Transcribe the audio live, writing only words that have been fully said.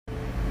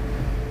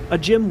A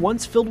gym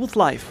once filled with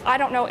life. I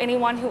don't know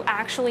anyone who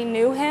actually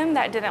knew him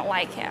that didn't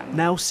like him.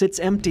 Now sits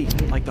empty,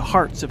 like the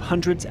hearts of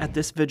hundreds at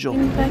this vigil.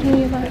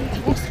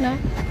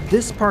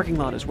 This parking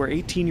lot is where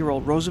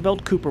 18-year-old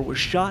Roosevelt Cooper was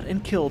shot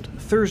and killed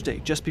Thursday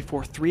just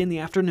before 3 in the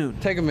afternoon.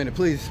 Take a minute,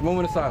 please.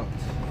 Moment of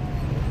silence.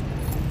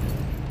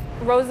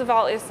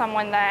 Roosevelt is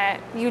someone that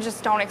you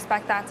just don't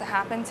expect that to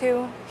happen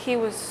to. He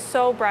was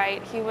so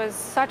bright. He was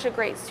such a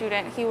great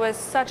student. He was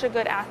such a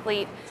good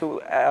athlete.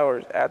 2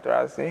 hours after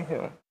I seen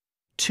him.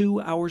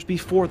 2 hours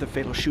before the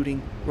fatal shooting,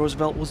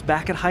 Roosevelt was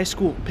back at high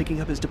school,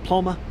 picking up his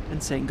diploma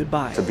and saying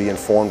goodbye. To be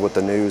informed with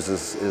the news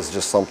is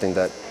just something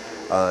that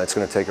it's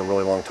going to take a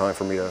really long time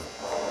for me to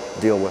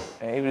deal with.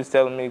 And he was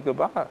telling me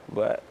goodbye,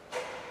 but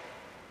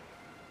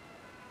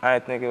I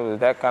didn't think it was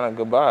that kind of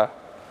goodbye.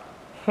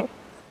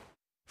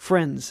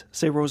 Friends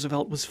say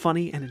Roosevelt was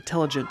funny and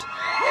intelligent.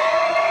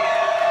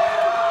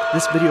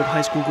 This video of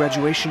high school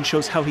graduation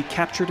shows how he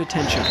captured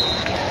attention.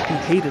 He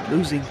hated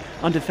losing.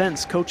 On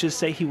defense, coaches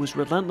say he was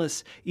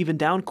relentless. Even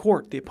down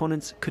court, the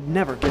opponents could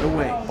never get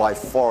away. By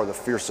far the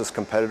fiercest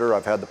competitor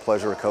I've had the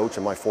pleasure to coach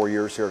in my 4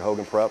 years here at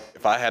Hogan Prep.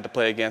 If I had to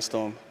play against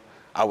him,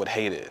 I would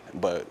hate it.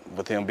 But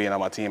with him being on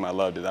my team, I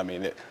loved it. I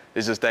mean,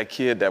 it's just that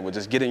kid that would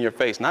just get in your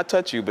face, not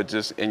touch you, but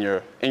just in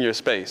your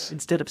space.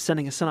 Instead of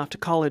sending his son off to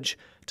college,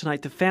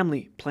 tonight the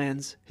family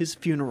plans his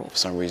funeral. For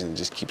some reason, it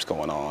just keeps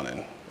going on,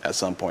 and at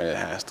some point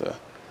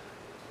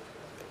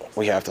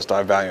we have to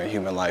start valuing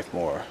human life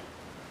more.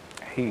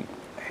 He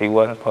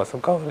wasn't supposed to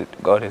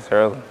go this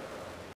early.